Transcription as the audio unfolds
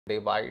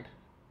divide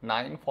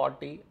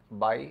 940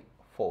 by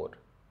 4.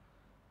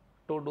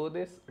 To do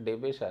this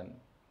division,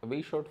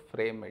 we should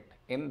frame it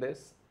in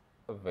this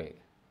way.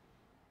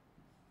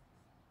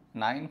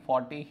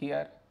 940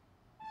 here,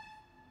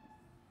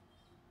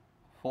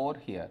 4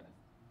 here.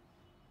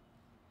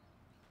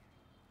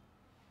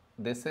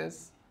 This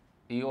is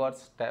your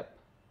step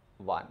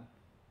 1.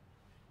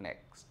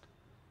 Next,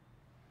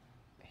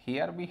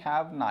 here we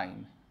have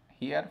 9,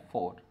 here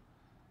 4.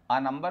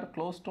 A number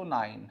close to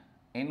 9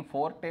 in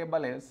 4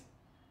 table is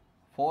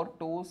 4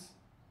 2's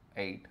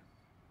 8.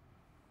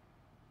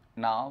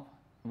 Now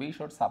we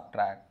should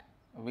subtract,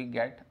 we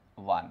get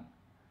 1.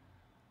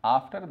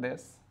 After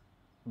this,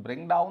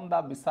 bring down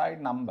the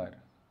beside number,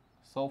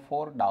 so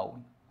 4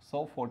 down,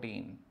 so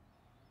 14.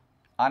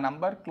 A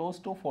number close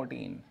to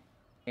 14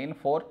 in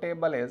 4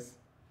 table is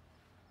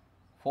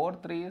 4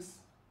 3's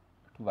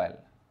 12.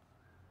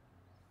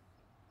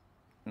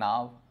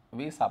 Now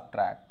we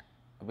subtract,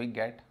 we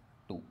get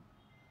 2.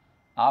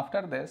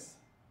 After this,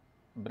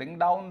 bring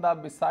down the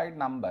beside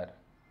number,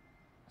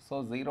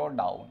 so 0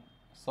 down,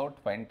 so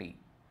 20.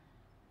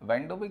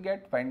 When do we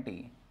get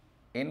 20?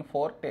 In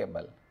 4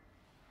 table,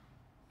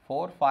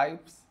 4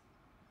 5's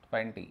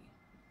 20.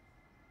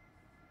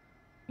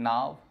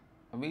 Now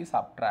we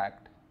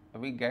subtract,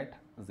 we get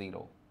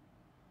 0.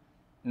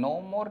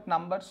 No more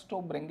numbers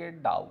to bring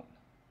it down,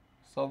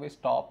 so we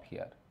stop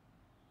here.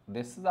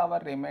 This is our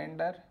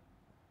remainder,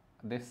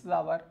 this is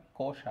our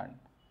quotient.